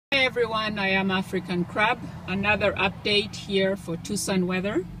everyone, I am African Crab. Another update here for Tucson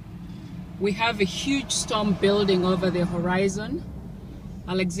weather. We have a huge storm building over the horizon.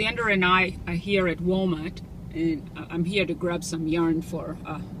 Alexander and I are here at Walmart, and I'm here to grab some yarn for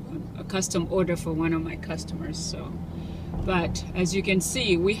a custom order for one of my customers. But as you can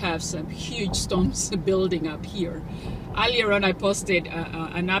see, we have some huge storms building up here. Earlier on, I posted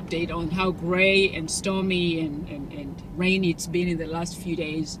an update on how gray and stormy and rainy it's been in the last few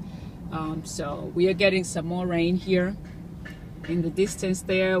days. So we are getting some more rain here. In the distance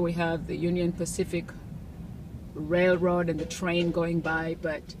there, we have the Union Pacific Railroad and the train going by.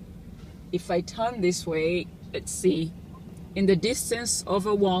 But if I turn this way, let's see. In the distance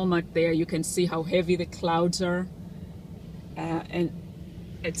over Walmart there, you can see how heavy the clouds are. And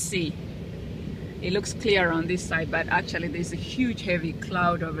let's see. It looks clear on this side, but actually there's a huge heavy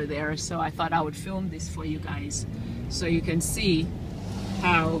cloud over there. So I thought I would film this for you guys so you can see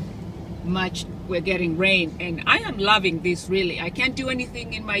how much we're getting rain. And I am loving this, really. I can't do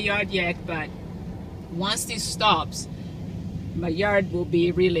anything in my yard yet, but once this stops, my yard will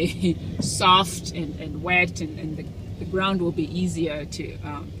be really soft and wet, and the ground will be easier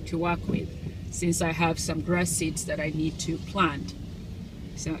to work with, since I have some grass seeds that I need to plant.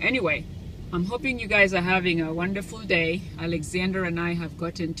 So anyway, I'm hoping you guys are having a wonderful day. Alexander and I have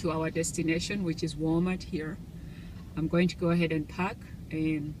gotten to our destination, which is Walmart here. I'm going to go ahead and pack.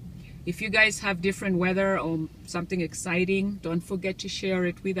 And if you guys have different weather or something exciting, don't forget to share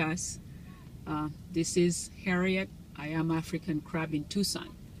it with us. This is Harriet. I am African Crab in Tucson.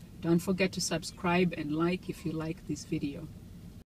 Don't forget to subscribe and like if you like this video.